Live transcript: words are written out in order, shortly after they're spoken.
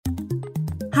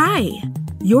Hi,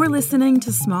 you're listening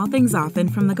to Small Things Often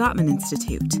from the Gottman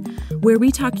Institute, where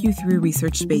we talk you through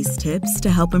research-based tips to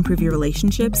help improve your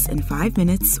relationships in 5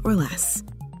 minutes or less.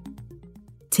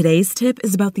 Today's tip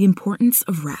is about the importance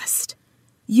of rest.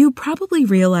 You probably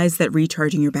realize that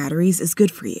recharging your batteries is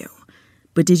good for you,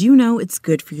 but did you know it's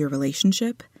good for your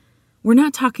relationship? We're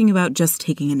not talking about just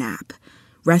taking a nap.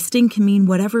 Resting can mean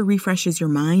whatever refreshes your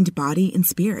mind, body, and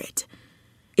spirit.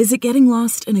 Is it getting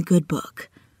lost in a good book?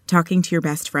 Talking to your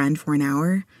best friend for an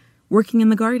hour? Working in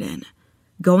the garden?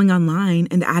 Going online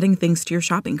and adding things to your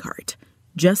shopping cart,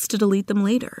 just to delete them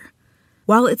later?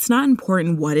 While it's not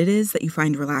important what it is that you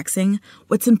find relaxing,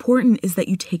 what's important is that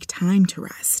you take time to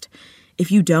rest. If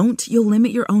you don't, you'll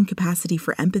limit your own capacity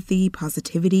for empathy,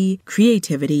 positivity,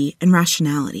 creativity, and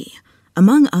rationality,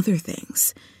 among other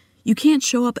things. You can't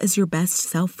show up as your best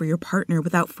self for your partner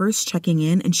without first checking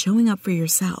in and showing up for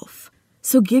yourself.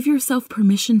 So give yourself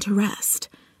permission to rest.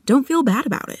 Don't feel bad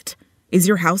about it. Is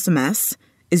your house a mess?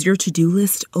 Is your to-do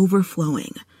list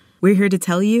overflowing? We're here to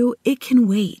tell you it can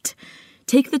wait.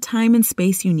 Take the time and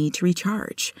space you need to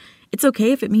recharge. It's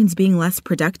okay if it means being less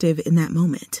productive in that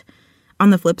moment. On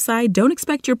the flip side, don't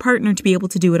expect your partner to be able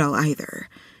to do it all either.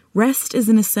 Rest is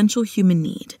an essential human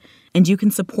need, and you can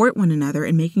support one another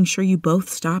in making sure you both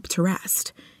stop to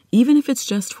rest, even if it's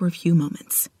just for a few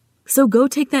moments. So go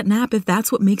take that nap if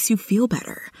that's what makes you feel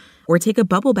better, or take a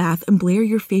bubble bath and blare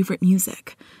your favorite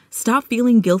music. Stop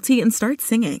feeling guilty and start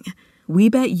singing. We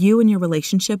bet you and your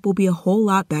relationship will be a whole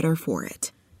lot better for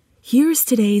it. Here's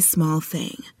today's small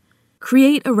thing.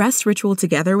 Create a rest ritual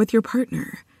together with your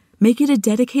partner. Make it a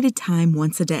dedicated time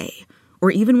once a day,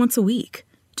 or even once a week,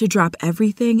 to drop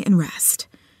everything and rest.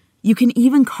 You can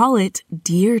even call it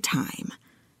Dear Time.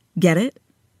 Get it?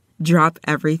 Drop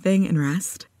everything and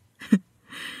rest.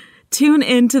 Tune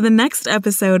in to the next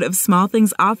episode of Small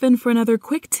Things Often for another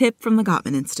quick tip from the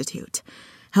Gottman Institute,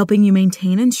 helping you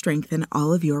maintain and strengthen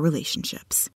all of your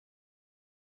relationships.